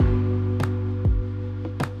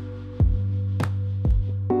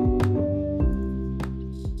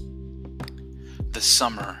this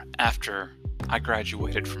summer, after I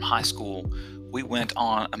graduated from high school, we went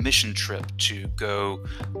on a mission trip to go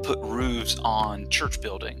put roofs on church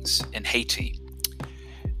buildings in Haiti.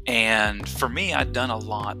 And for me, I'd done a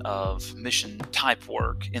lot of mission type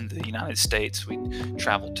work in the United States. We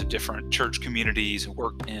traveled to different church communities and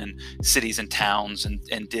worked in cities and towns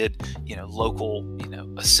and did, local,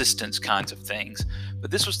 assistance kinds of things.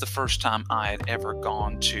 But this was the first time I had ever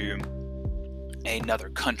gone to another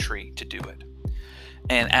country to do it.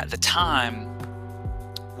 And at the time,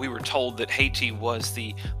 we were told that Haiti was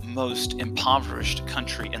the most impoverished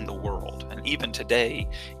country in the world. And even today,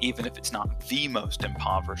 even if it's not the most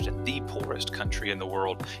impoverished and the poorest country in the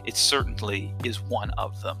world, it certainly is one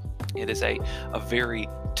of them. It is a very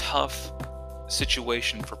tough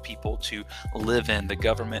situation for people to live in. The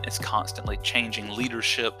government is constantly changing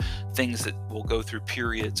leadership, things that will go through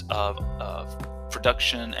periods of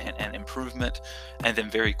production and improvement, and then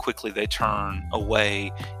very quickly they turn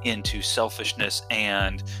away into selfishness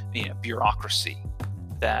and bureaucracy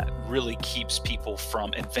that really keeps people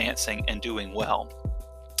from advancing and doing well.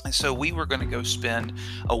 And so we were going to go spend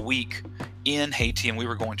a week in Haiti, and we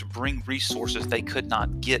were going to bring resources they could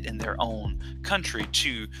not get in their own country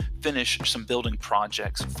to finish some building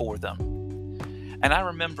projects for them. And I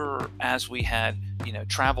remember as we had,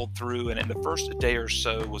 traveled through, and in the first day or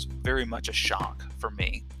so was very much a shock for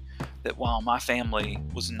me that while my family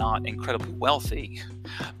was not incredibly wealthy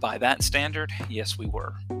by that standard, yes, we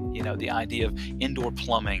were. The idea of indoor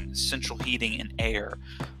plumbing, central heating and air,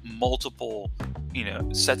 multiple,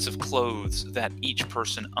 sets of clothes that each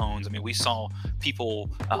person owns. I mean, we saw people,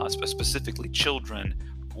 specifically children,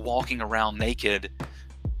 walking around naked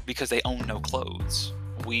because they own no clothes.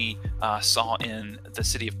 We saw in the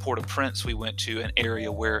city of Port-au-Prince, we went to an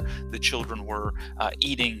area where the children were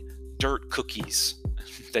eating dirt cookies.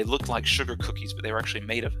 They looked like sugar cookies, but they were actually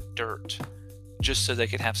made of dirt, just so they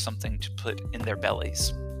could have something to put in their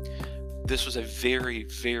bellies. This was a very,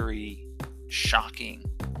 very shocking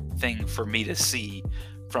thing for me to see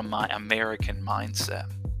from my American mindset.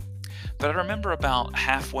 But I remember about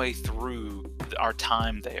halfway through our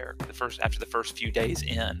time there, after the first few days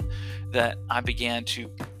in, that I began to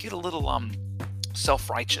get a little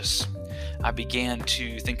self-righteous. I began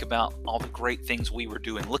to think about all the great things we were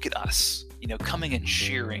doing. Look at us, coming and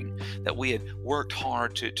sharing that we had worked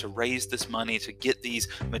hard to raise this money, to get these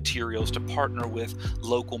materials, to partner with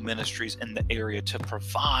local ministries in the area to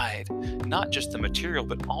provide not just the material,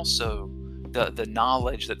 but also the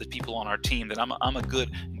knowledge that the people on our team, that I'm a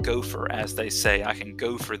good gopher, as they say. I can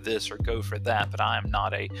go for this or go for that, but I am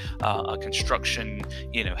not a construction,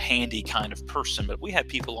 handy kind of person. But we had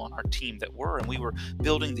people on our team that were, and we were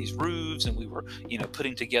building these roofs, and we were,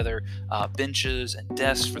 putting together benches and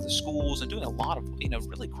desks for the schools and doing a lot of,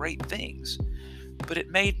 really great things. But it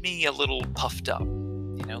made me a little puffed up.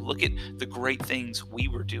 Look at the great things we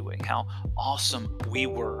were doing, how awesome we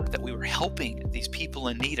were, that we were helping these people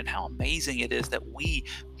in need, and how amazing it is that we,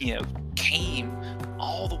 came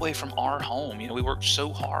all the way from our home. We worked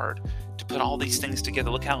so hard to put all these things together.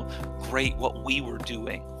 Look how great what we were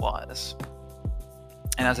doing was.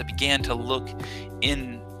 And as I began to look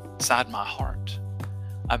inside my heart,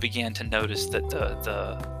 I began to notice that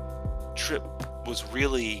the trip was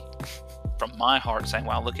really from my heart saying,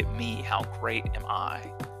 wow, look at me, how great am I?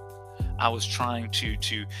 I was trying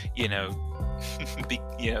to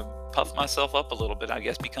puff myself up a little bit, I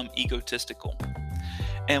guess, become egotistical.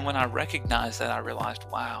 And when I recognized that, I realized,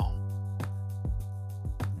 wow,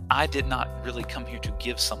 I did not really come here to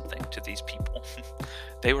give something to these people.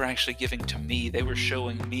 They were actually giving to me. They were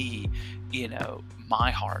showing me, my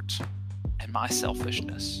heart and my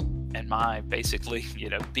selfishness and my basically,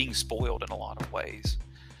 being spoiled in a lot of ways,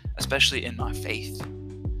 especially in my faith.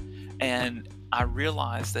 And I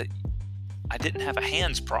realized that I didn't have a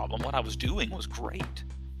hands problem. What I was doing was great.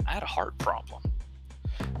 I had a heart problem.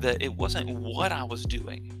 That it wasn't what I was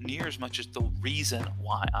doing near as much as the reason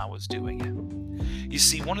why I was doing it. You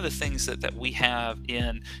see, one of the things that we have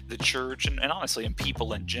in the church, and honestly in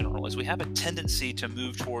people in general, is we have a tendency to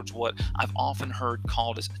move towards what I've often heard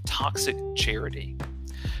called as toxic charity.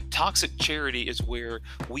 Toxic charity is where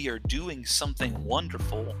we are doing something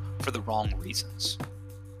wonderful for the wrong reasons.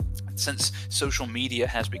 Since social media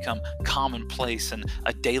has become commonplace and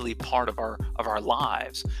a daily part of our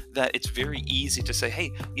lives, that it's very easy to say, hey,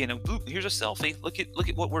 boop, here's a selfie. Look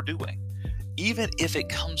at what we're doing. Even if it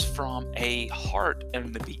comes from a heart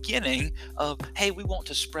in the beginning of, hey, we want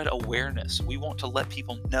to spread awareness. We want to let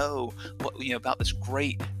people know what about this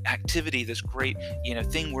great activity, this great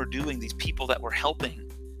thing we're doing, these people that we're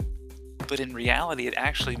helping. But in reality, it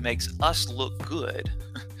actually makes us look good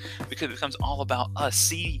because it becomes all about us.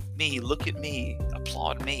 See me, look at me, a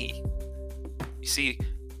applaud me. You see,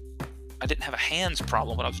 I didn't have a hands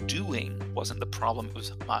problem. What I was doing wasn't the problem. It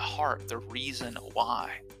was my heart, the reason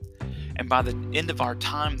why. And by the end of our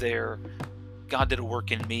time there, God did a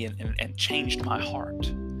work in me and changed my heart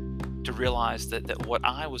to realize that what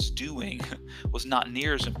I was doing was not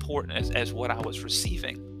near as important as what I was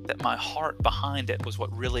receiving, that my heart behind it was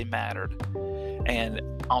what really mattered. And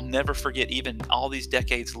I'll never forget, even all these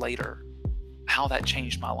decades later, how that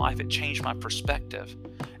changed my life. It changed my perspective,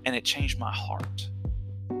 and it changed my heart.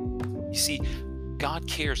 You see, God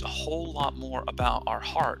cares a whole lot more about our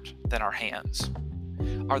heart than our hands.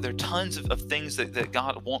 Are there tons of things that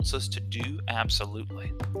God wants us to do?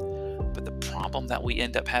 Absolutely. But the problem that we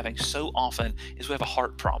end up having so often is we have a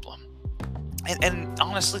heart problem. And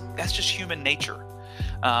honestly, that's just human nature.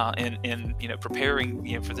 In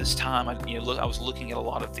preparing for this time, I was looking at a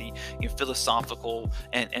lot of the philosophical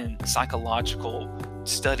and psychological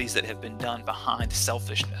studies that have been done behind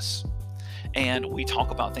selfishness. And we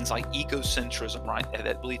talk about things like egocentrism, right?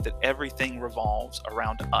 That belief that everything revolves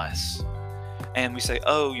around us. And we say,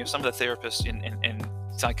 some of the therapists and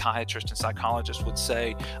psychiatrists and psychologists would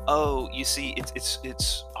say, you see,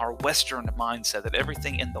 it's our Western mindset that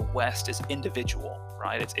everything in the West is individual,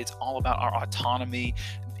 right? It's all about our autonomy,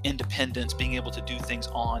 independence, being able to do things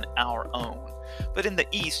on our own. But in the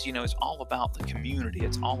East, it's all about the community.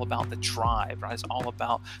 It's all about the tribe, right? It's all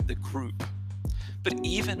about the group. But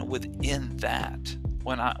even within that,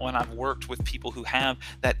 when I've worked with people who have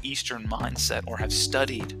that Eastern mindset or have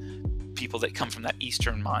studied people that come from that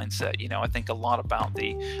Eastern mindset, I think a lot about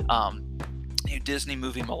the Disney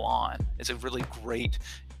movie Mulan is a really great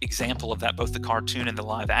example of that, both the cartoon and the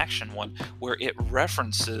live action one, where it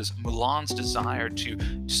references Mulan's desire to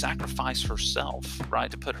sacrifice herself,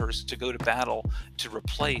 right, to go to battle to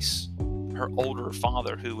replace her older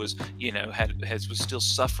father, who was was still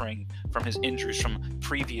suffering from his injuries from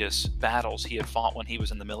previous battles he had fought when he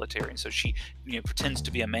was in the military. And so she pretends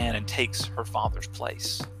to be a man and takes her father's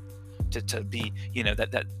place to be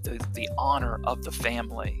that the honor of the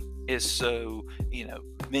family is so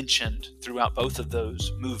mentioned throughout both of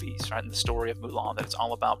those movies, right? In the story of Mulan, that it's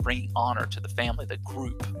all about bringing honor to the family, the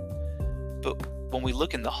group. But when we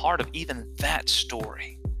look in the heart of even that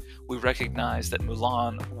story, we recognize that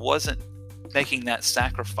Mulan wasn't making that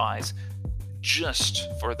sacrifice just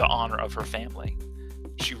for the honor of her family.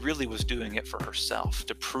 She really was doing it for herself,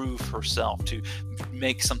 to prove herself, to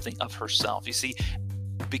make something of herself. You see,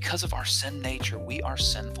 because of our sin nature, we are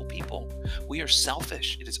sinful people. We are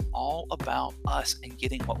selfish. It is all about us and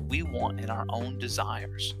getting what we want in our own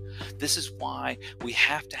desires. This is why we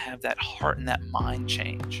have to have that heart and that mind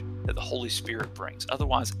change that the Holy Spirit brings.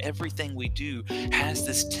 Otherwise, everything we do has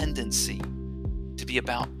this tendency to be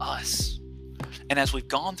about us. And as we've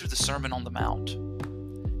gone through the Sermon on the Mount,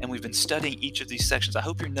 and we've been studying each of these sections, I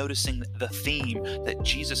hope you're noticing the theme that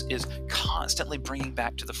Jesus is constantly bringing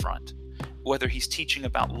back to the front. Whether he's teaching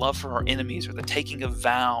about love for our enemies, or the taking of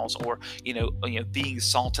vows, or being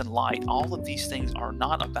salt and light, all of these things are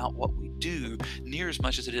not about what we do near as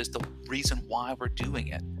much as it is the reason why we're doing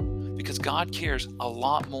it. Because God cares a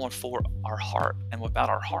lot more for our heart and about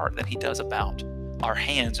our heart than he does about our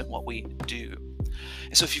hands and what we do.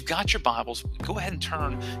 And so if you've got your Bibles, go ahead and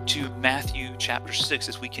turn to Matthew chapter 6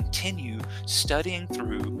 as we continue studying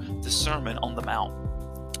through the Sermon on the Mount.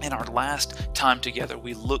 In our last time together,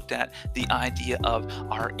 we looked at the idea of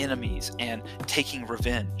our enemies and taking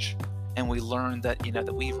revenge. And we learned that,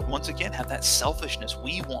 that we once again have that selfishness.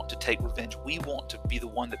 We want to take revenge. We want to be the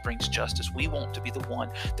one that brings justice. We want to be the one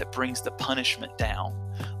that brings the punishment down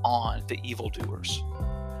on the evildoers,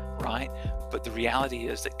 right? But the reality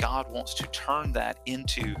is that God wants to turn that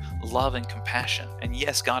into love and compassion. And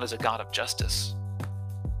yes, God is a God of justice.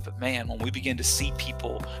 But man, when we begin to see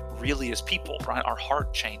people really as people, right, our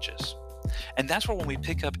heart changes. And that's where when we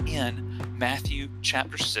pick up in Matthew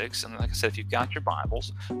chapter 6, and like I said, if you've got your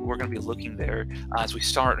Bibles, we're going to be looking there as we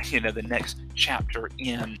start, the next chapter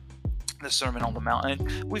in the Sermon on the Mount.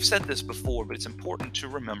 And we've said this before, but it's important to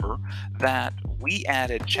remember that we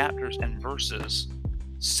added chapters and verses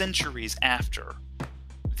centuries after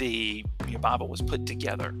the Bible was put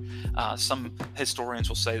together. Some historians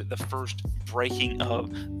will say that the first breaking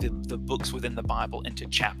of the books within the Bible into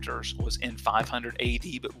chapters was in 500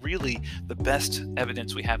 AD, but really the best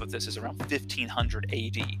evidence we have of this is around 1500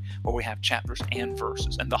 AD, where we have chapters and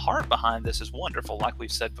verses. And the heart behind this is wonderful. Like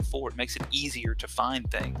we've said before, it makes it easier to find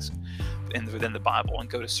things within the Bible and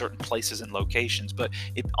go to certain places and locations, but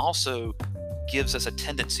it also gives us a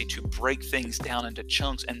tendency to break things down into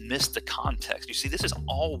chunks and miss the context. You see, this is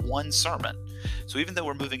all one sermon. So even though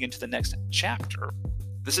we're moving into the next chapter,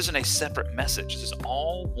 This isn't a separate message. This is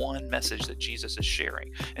all one message that Jesus is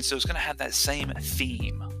sharing. And so it's going to have that same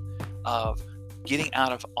theme of getting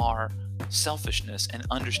out of our selfishness and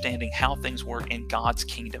understanding how things work in God's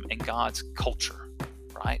kingdom and God's culture,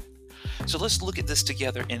 right? So let's look at this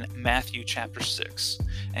together in Matthew chapter 6,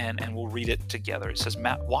 and we'll read it together. It says,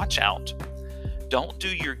 "Watch out. Don't do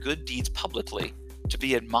your good deeds publicly to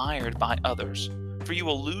be admired by others, for you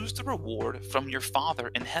will lose the reward from your Father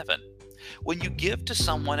in heaven. When you give to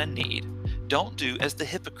someone in need, don't do as the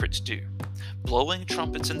hypocrites do, blowing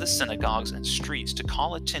trumpets in the synagogues and streets to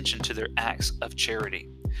call attention to their acts of charity.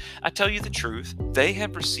 I tell you the truth, they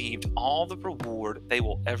have received all the reward they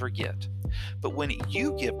will ever get. But when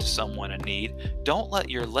you give to someone in need, don't let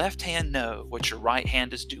your left hand know what your right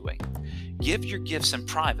hand is doing. Give your gifts in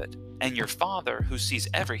private, and your Father who sees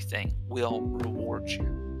everything will reward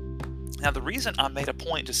you." Now, the reason I made a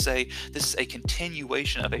point to say this is a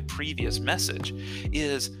continuation of a previous message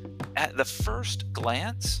is, at the first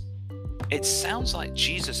glance, it sounds like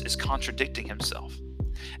Jesus is contradicting himself.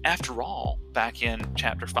 After all, back in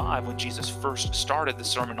chapter 5, when Jesus first started the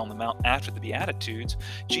Sermon on the Mount after the Beatitudes,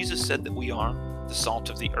 Jesus said that we are the salt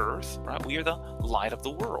of the earth, right? We are the light of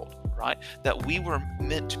the world, right? That we were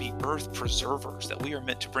meant to be earth preservers, that we are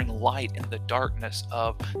meant to bring light in the darkness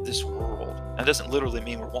of this world. That doesn't literally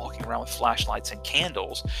mean we're walking around with flashlights and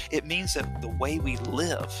candles. It means that the way we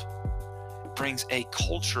live brings a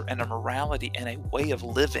culture and a morality and a way of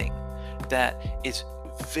living that is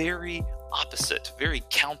very opposite, very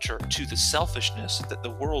counter to the selfishness that the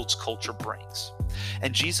world's culture brings.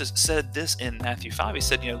 And Jesus said this in Matthew 5. He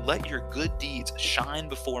said, let your good deeds shine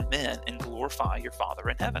before men and glorify your Father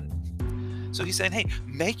in heaven. So he's saying, hey,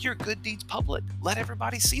 make your good deeds public. Let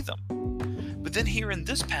everybody see them. But then here in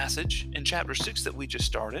this passage in chapter 6 that we just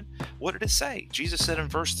started, what did it say? Jesus said in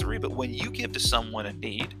verse 3, "But when you give to someone in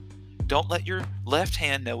need, don't let your left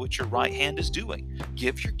hand know what your right hand is doing.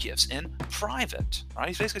 Give your gifts in private." Right?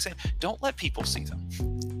 He's basically saying, don't let people see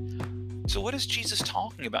them. So what is Jesus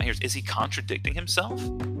talking about here? Is he contradicting himself?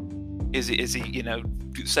 Is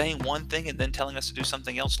he saying one thing and then telling us to do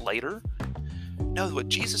something else later? No, what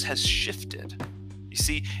Jesus has shifted. You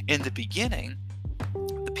see, in the beginning,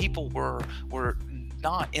 the people were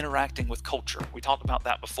not interacting with culture. We talked about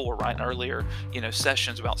that before, right? In earlier,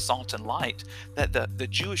 sessions about salt and light, that the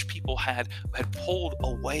Jewish people had pulled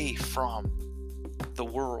away from the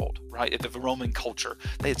world, right? The Roman culture.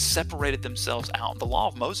 They had separated themselves out. The law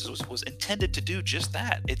of Moses was intended to do just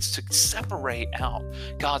that. It's to separate out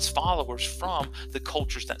God's followers from the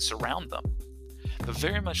cultures that surround them. But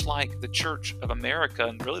very much like the Church of America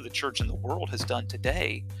and really the church in the world has done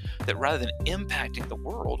today, that rather than impacting the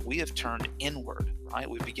world, we have turned inward, right?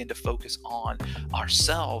 We begin to focus on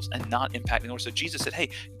ourselves and not impacting the world. So Jesus said,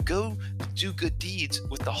 hey, go do good deeds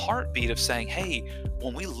with the heartbeat of saying, hey,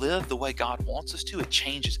 when we live the way God wants us to, it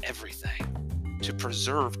changes everything to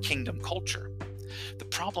preserve kingdom culture. The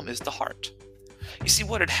problem is the heart. You see,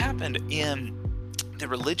 what had happened in the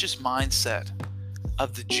religious mindset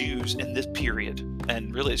of the Jews in this period,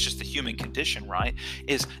 and really it's just the human condition, right,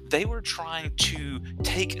 is they were trying to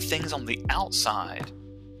take things on the outside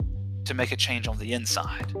to make a change on the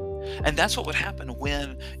inside. And that's what would happen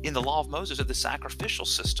when, in the law of Moses, of the sacrificial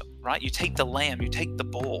system, right? You take the lamb, you take the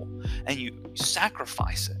bull, and you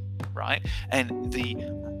sacrifice it, right? And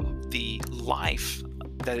the life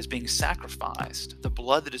that is being sacrificed, the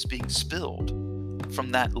blood that is being spilled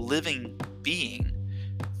from that living being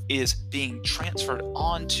is being transferred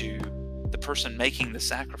onto the person making the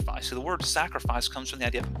sacrifice. So the word sacrifice comes from the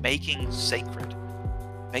idea of making sacred,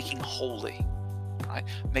 making holy, right?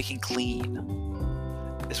 Making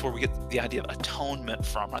clean. That's where we get the idea of atonement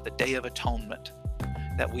from, right? The Day of Atonement,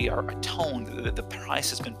 that we are atoned, that the price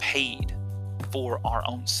has been paid for our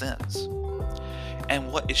own sins.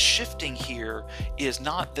 And what is shifting here is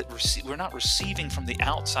not that we're not receiving from the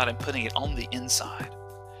outside and putting it on the inside.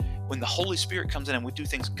 When the Holy Spirit comes in and we do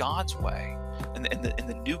things God's way, in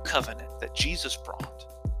the new covenant that Jesus brought,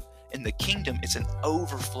 in the kingdom, it's an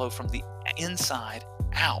overflow from the inside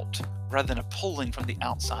out rather than a pulling from the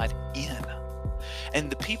outside in. And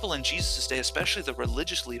the people in Jesus' day, especially the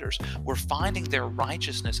religious leaders, were finding their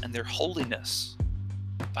righteousness and their holiness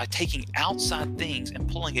by taking outside things and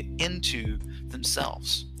pulling it into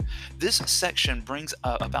themselves. This section brings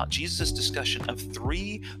about Jesus' discussion of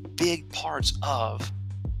three big parts of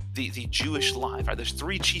the Jewish life. Right? There's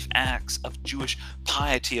three chief acts of Jewish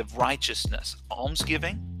piety, of righteousness: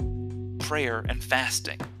 almsgiving, prayer, and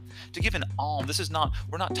fasting. To give an alms,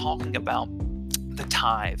 we're not talking about the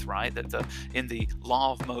tithe, right? That in the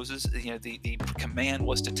law of Moses, the command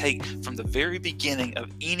was to take from the very beginning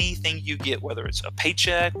of anything you get, whether it's a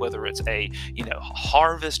paycheck, whether it's a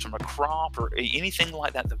harvest from a crop or anything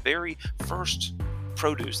like that, the very first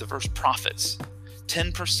produce, the first profits,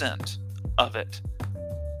 10% of it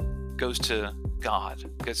goes to God,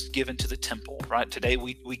 gets given to the temple, right? Today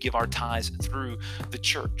we give our tithes through the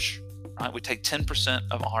church, right? We take 10%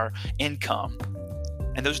 of our income,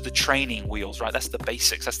 and those are the training wheels, right? That's the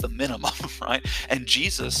basics, that's the minimum, right? And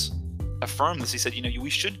Jesus affirmed this. He said, we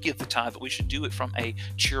should give the tithe, but we should do it from a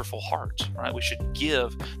cheerful heart, right? We should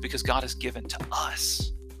give because God has given to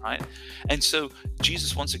us, right? And so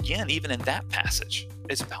Jesus, once again, even in that passage,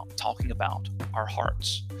 is about talking about our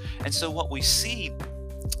hearts. And so what we see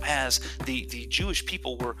as the Jewish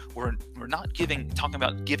people were not talking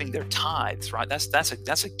about giving their tithes, right? That's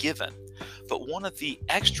a given. But one of the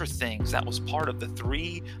extra things that was part of the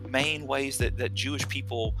three main ways that Jewish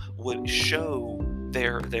people would show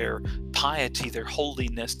their piety, their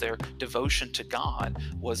holiness, their devotion to God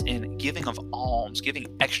was in giving of alms, giving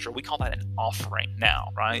extra. We call that an offering now,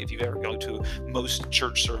 right? If you ever go to most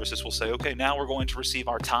church services, we'll say, okay, now we're going to receive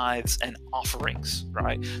our tithes and offerings,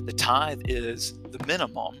 right? The tithe is the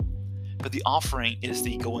minimum, but the offering is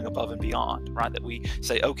the going above and beyond, right? That we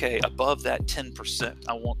say, okay, above that 10%,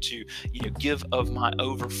 I want to, give of my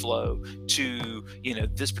overflow to,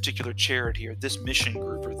 this particular charity or this mission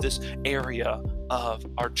group or this area of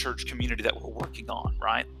our church community that we're working on,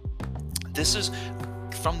 right? This is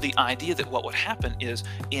from the idea that what would happen is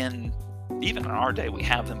even in our day, we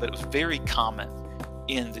have them, but it was very common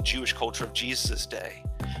in the Jewish culture of Jesus' day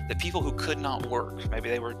that people who could not work, maybe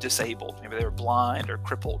they were disabled, maybe they were blind or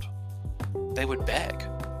crippled, they would beg,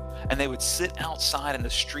 and they would sit outside in the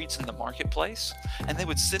streets in the marketplace, and they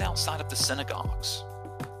would sit outside of the synagogues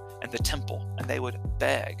and the temple, and they would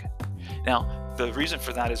beg. Now, the reason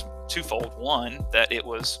for that is twofold. One, that it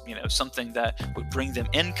was, something that would bring them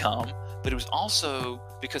income, but it was also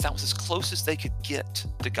because that was as close as they could get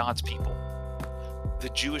to God's people. The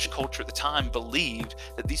Jewish culture at the time believed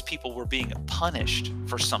that these people were being punished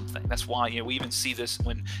for something. That's why, we even see this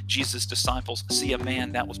when Jesus' disciples see a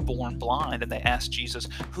man that was born blind, and they ask Jesus,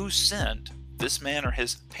 who sinned, this man or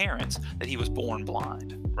his parents, that he was born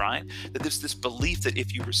blind, right? That there's this belief that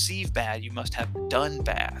if you receive bad, you must have done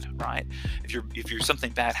bad, right? If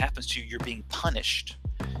something bad happens to you, you're being punished.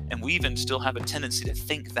 And we even still have a tendency to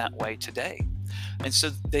think that way today. And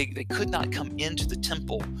so they could not come into the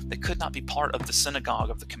temple. They could not be part of the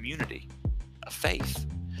synagogue of the community of faith.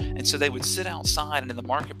 And so they would sit outside and in the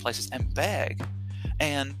marketplaces and beg.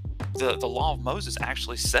 And the law of Moses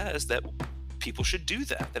actually says that people should do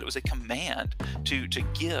that it was a command to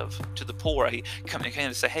give to the poor. A command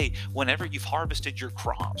to say, hey, whenever you've harvested your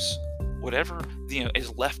crops, whatever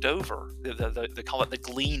is left over, they call it the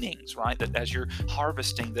gleanings, right? That as you're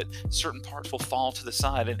harvesting, that certain parts will fall to the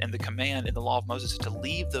side, and the command in the law of Moses is to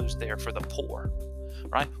leave those there for the poor,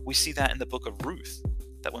 right? We see that in the book of Ruth,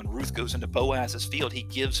 that when Ruth goes into Boaz's field, he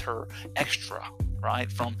gives her extra,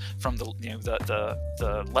 right, from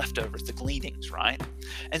the leftovers, the gleanings, right?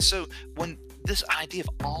 And so when this idea of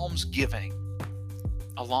alms giving,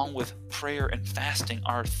 along with prayer and fasting,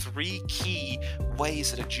 are three key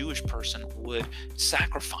ways that a Jewish person would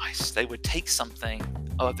sacrifice. They would take something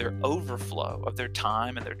of their overflow, of their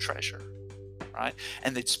time and their treasure, right?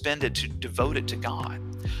 And they'd spend it to devote it to God.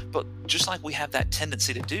 But just like we have that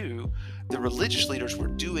tendency to do, the religious leaders were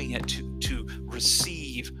doing it to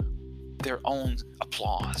receive their own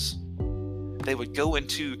applause. They would go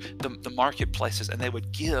into the marketplaces and they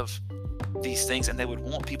would give these things, and they would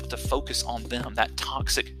want people to focus on them, that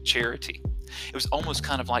toxic charity. It was almost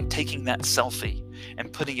kind of like taking that selfie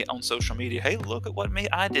and putting it on social media. Hey, look at what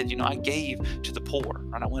I did. I gave to the poor,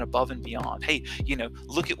 and I went above and beyond. Hey,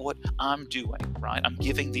 look at what I'm doing, right? I'm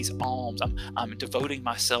giving these alms. I'm devoting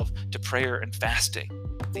myself to prayer and fasting.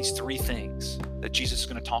 These three things that Jesus is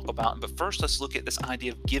going to talk about. But first, let's look at this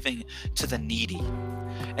idea of giving to the needy.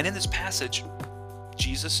 And in this passage,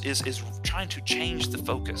 Jesus is trying to change the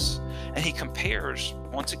focus, and he compares,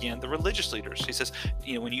 once again, the religious leaders. He says,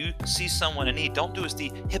 when you see someone in need, don't do as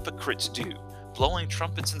the hypocrites do, blowing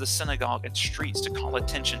trumpets in the synagogue and streets to call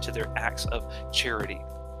attention to their acts of charity.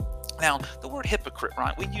 Now, the word hypocrite,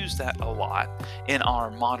 right, we use that a lot in our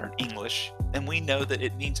modern English, and we know that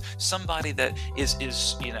it means somebody that is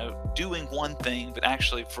doing one thing, but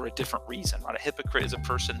actually for a different reason, right? A hypocrite is a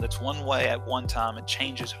person that's one way at one time and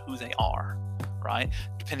changes who they are, right,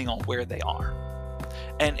 depending on where they are.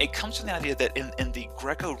 And it comes from the idea that in the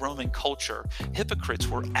Greco-Roman culture, hypocrites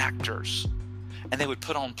were actors. and they would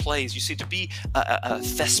put on plays. You see, to be a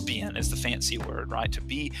thespian is the fancy word, right? To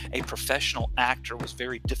be a professional actor was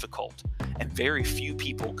very difficult, and very few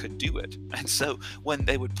people could do it. And so when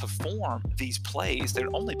they would perform these plays, there'd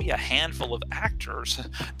only be a handful of actors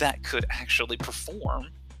that could actually perform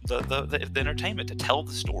the entertainment, to tell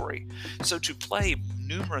the story. So to play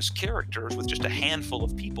numerous characters with just a handful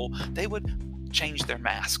of people, they would change their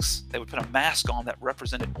masks. They would put a mask on that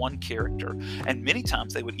represented one character, and many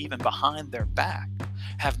times they would even behind their back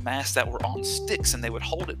have masks that were on sticks, and they would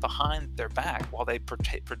hold it behind their back while they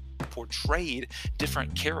portrayed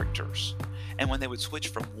different characters. And when they would switch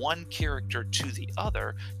from one character to the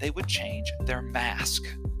other, they would change their mask.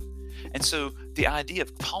 And so the idea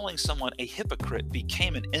of calling someone a hypocrite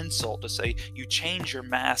became an insult, to say you change your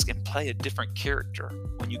mask and play a different character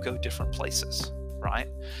when you go different places, right?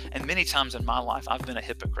 And many times in my life, I've been a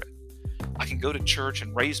hypocrite. I can go to church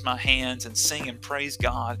and raise my hands and sing and praise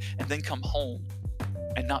God, and then come home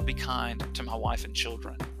and not be kind to my wife and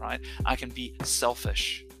children, right? I can be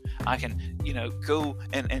selfish. I can, go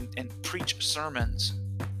and preach sermons,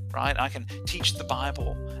 right? I can teach the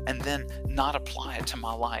Bible and then not apply it to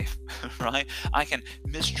my life, right? I can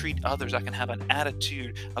mistreat others. I can have an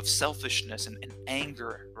attitude of selfishness and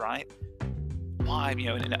anger, right? Why?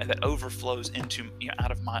 And that overflows into,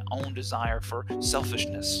 out of my own desire for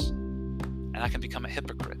selfishness, and I can become a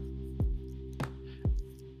hypocrite.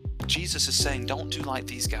 Jesus is saying, don't do like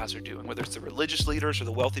these guys are doing, whether it's the religious leaders or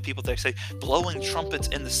the wealthy people. They say blowing trumpets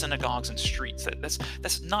in the synagogues and streets.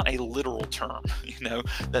 That's not a literal term,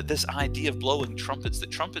 that this idea of blowing trumpets, that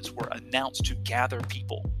trumpets were announced to gather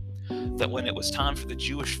people. That when it was time for the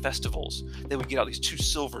Jewish festivals, they would get out these 2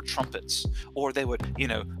 silver trumpets, or they would,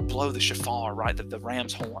 blow the shofar, right, the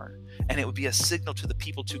ram's horn. And it would be a signal to the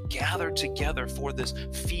people to gather together for this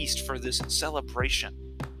feast, for this celebration.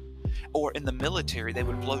 Or in the military, they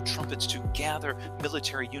would blow trumpets to gather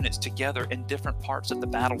military units together in different parts of the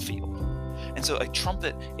battlefield. And so a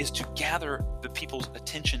trumpet is to gather the people's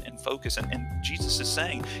attention and focus. And Jesus is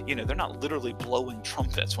saying, they're not literally blowing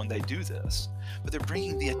trumpets when they do this, but they're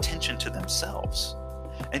bringing the attention to themselves.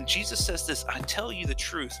 And Jesus says this, I tell you the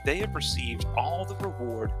truth, they have received all the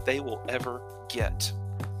reward they will ever get.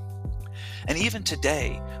 And even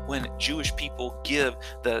today, when Jewish people give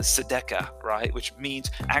the tzedakah, right, which means,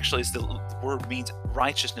 actually, the word means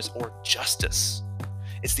righteousness or justice.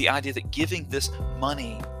 It's the idea that giving this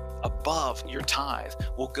money above your tithe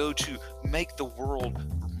will go to make the world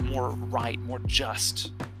more right, more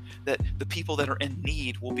just. That the people that are in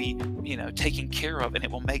need will be, taken care of, and it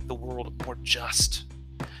will make the world more just.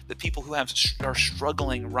 The people who are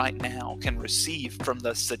struggling right now can receive from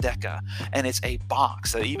the tzedakah, and it's a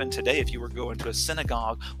box that even today, if you were going to a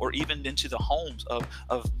synagogue or even into the homes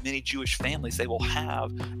of many Jewish families, they will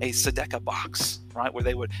have a tzedakah box, right, where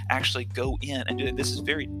they would actually go in and do it. This is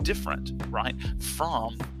very different, right,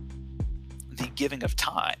 from the giving of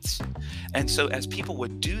tithes. And so as people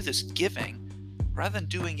would do this giving, rather than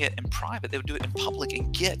doing it in private, they would do it in public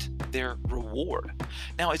and get their reward.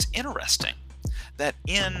 Now, it's interesting that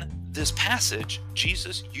in this passage,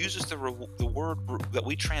 Jesus uses the word that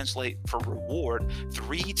we translate for reward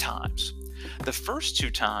 3 times. The first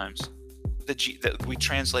 2 times that we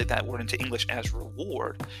translate that word into English as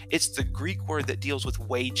reward, it's the Greek word that deals with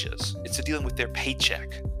wages. It's dealing with their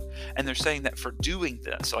paycheck. And they're saying that for doing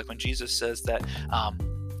this, so like when Jesus says that,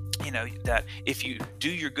 that if you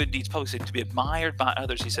do your good deeds publicly to be admired by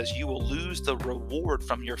others, he says you will lose the reward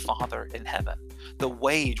from your Father in heaven, the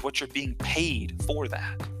wage, what you're being paid for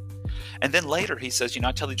that. And then later he says,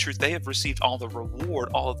 I tell you the truth, they have received all the reward,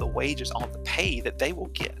 all of the wages, all of the pay that they will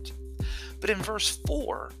get. But in verse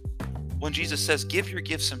 4, when Jesus says, give your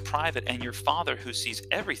gifts in private and your Father who sees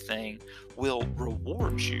everything will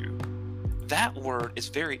reward you, that word is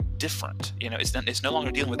very different. It's no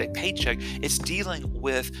longer dealing with a paycheck. It's dealing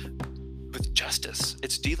with justice.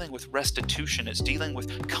 It's dealing with restitution. It's dealing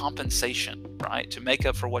with compensation, right? To make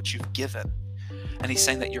up for what you've given. And he's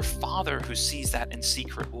saying that your Father who sees that in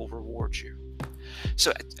secret will reward you.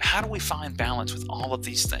 So how do we find balance with all of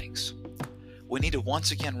these things? We need to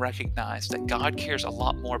once again recognize that God cares a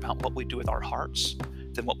lot more about what we do with our hearts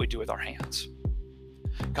than what we do with our hands.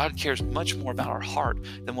 God cares much more about our heart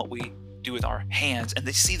than what we do with our hands. And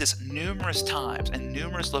they see this numerous times and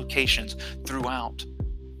numerous locations throughout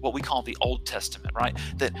what we call the Old Testament, right?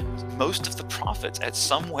 That most of the prophets at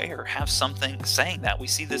somewhere have something saying that. We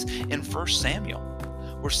see this in 1 Samuel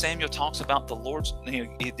where Samuel talks about the Lord's,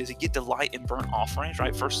 does he get delight in burnt offerings,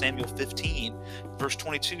 right? 1 Samuel 15, verse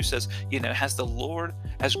 22 says, has the Lord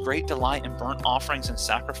as great delight in burnt offerings and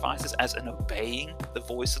sacrifices as in obeying the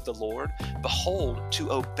voice of the Lord? Behold,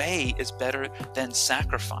 to obey is better than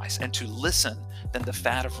sacrifice, and to listen than the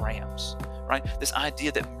fat of rams, right? This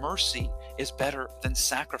idea that mercy is better than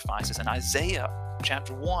sacrifices. In Isaiah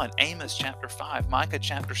chapter 1, Amos chapter 5, Micah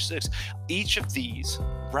chapter 6, each of these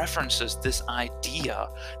references this idea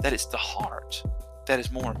that it's the heart that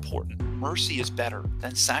is more important. Mercy is better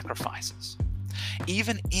than sacrifices.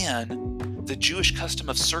 Even in the Jewish custom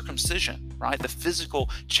of circumcision, right, the physical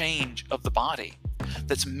change of the body,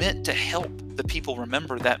 that's meant to help the people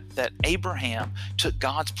remember that Abraham took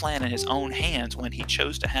God's plan in his own hands when he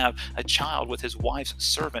chose to have a child with his wife's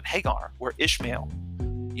servant Hagar, where Ishmael,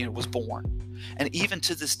 was born. And even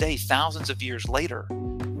to this day, thousands of years later,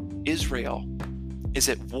 Israel is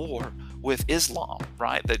at war with Islam,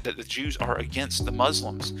 right? That the Jews are against the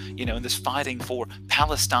Muslims, in this fighting for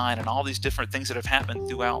Palestine and all these different things that have happened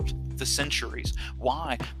throughout the centuries.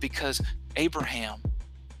 Why? Because Abraham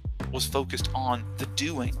was focused on the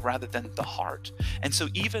doing rather than the heart. And so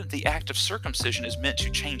even the act of circumcision is meant to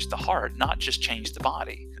change the heart, not just change the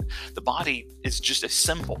body. The body is just a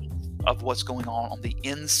symbol of what's going on the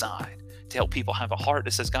inside, to help people have a heart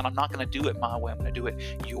that says, God, I'm not going to do it my way. I'm going to do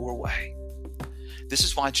it your way. This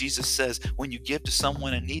is why Jesus says, when you give to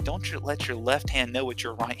someone in need, don't let your left hand know what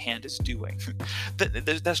your right hand is doing.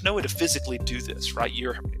 There's no way to physically do this, right?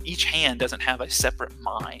 Each hand doesn't have a separate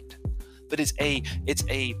mind, but it's a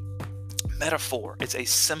metaphor. It's a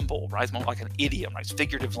symbol, right? It's more like an idiom, right? It's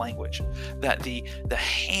figurative language, that the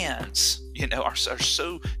hands, are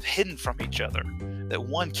so hidden from each other that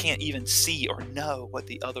one can't even see or know what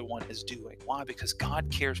the other one is doing. Why? Because God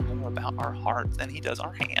cares more about our heart than he does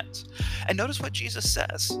our hands. And notice what Jesus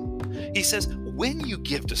says. He says, when you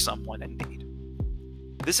give to someone in need.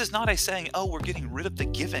 This is not a saying, oh, we're getting rid of the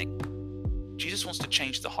giving. Jesus wants to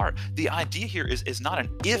change the heart. The idea here is not an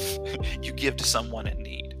if you give to someone in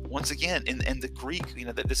need. Once again, in the Greek,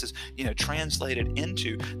 that this is, translated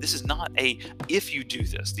into, this is not a if you do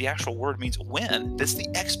this. The actual word means when. That's the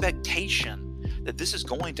expectation that this is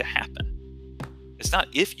going to happen. It's not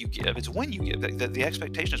if you give, it's when you give. The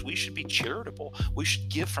expectation is we should be charitable. We should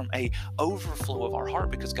give from a overflow of our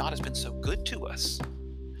heart because God has been so good to us.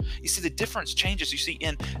 You see, the difference changes. You see,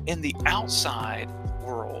 in the outside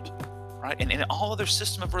world, right, and in all other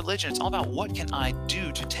system of religion, it's all about what can I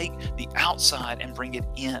do to take the outside and bring it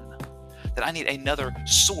in. That I need another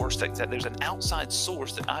source, that there's an outside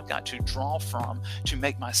source that I've got to draw from to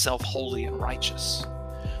make myself holy and righteous.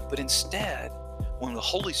 But instead, when the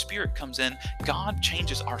Holy Spirit comes in, God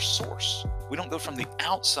changes our source. We don't go from the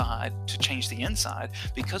outside to change the inside.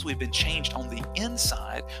 Because we've been changed on the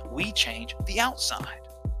inside, we change the outside,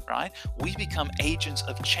 right? We become agents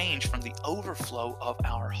of change from the overflow of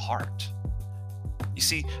our heart. You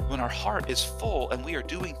see, when our heart is full and we are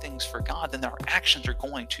doing things for God, then our actions are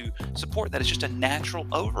going to support that. It's just a natural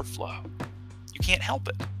overflow. You can't help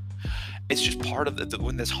it. It's just part of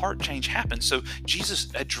when this heart change happens. So Jesus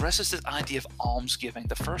addresses this idea of almsgiving,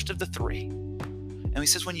 the first of the three. And he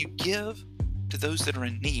says, when you give to those that are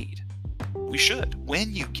in need, we should,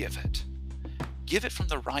 when you give it from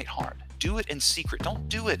the right heart. Do it in secret. Don't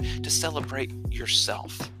do it to celebrate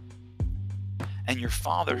yourself. And your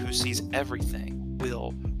Father who sees everything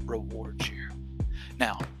will reward you.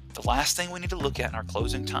 Now, the last thing we need to look at in our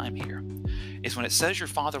closing time here is when it says your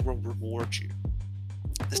Father will reward you.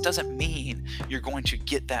 This doesn't mean you're going to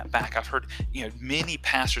get that back. I've heard, many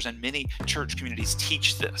pastors and many church communities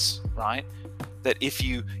teach this, right? That if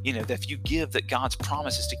you give, that God's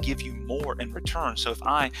promise is to give you more in return. So if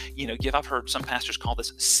I, give, I've heard some pastors call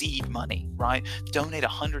this seed money, right? Donate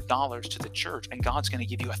 $100 to the church and God's going to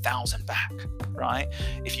give you 1,000 back, right?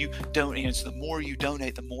 If you donate, so the more you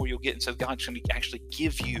donate, the more you'll get. And so God's going to actually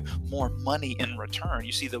give you more money in return.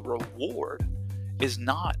 You see, the reward is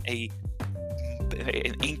not an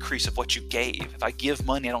increase of what you gave. If I give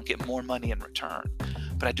money, I don't get more money in return,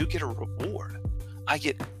 but I do get a reward. I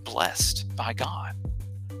get blessed by God.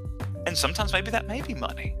 And sometimes maybe that may be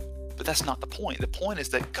money, but that's not the point. The point is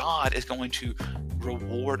that God is going to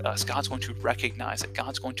reward us. God's going to recognize it.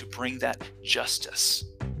 God's going to bring that justice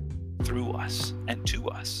through us and to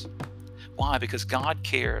us. Why? Because God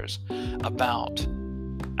cares about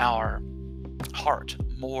our heart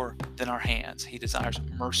more than our hands. He desires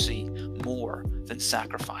mercy more than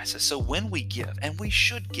sacrifices. So when we give, and we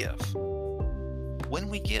should give, when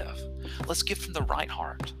we give, let's give from the right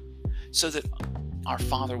heart so that our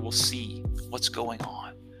Father will see what's going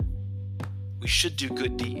on. We should do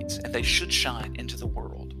good deeds and they should shine into the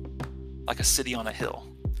world. like a city on a hill.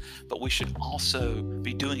 But we should also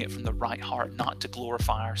be doing it from the right heart, not to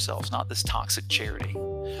glorify ourselves, not this toxic charity.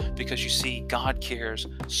 Because you see, God cares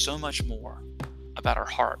so much more about our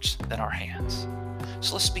hearts than our hands.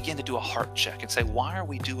 So let's begin to do a heart check and say, why are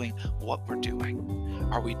we doing what we're doing?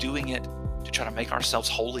 Are we doing it to try to make ourselves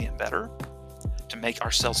holy and better? To make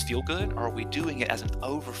ourselves feel good? Or are we doing it as an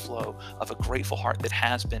overflow of a grateful heart that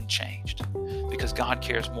has been changed? Because God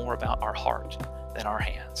cares more about our heart than our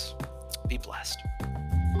hands. Be blessed.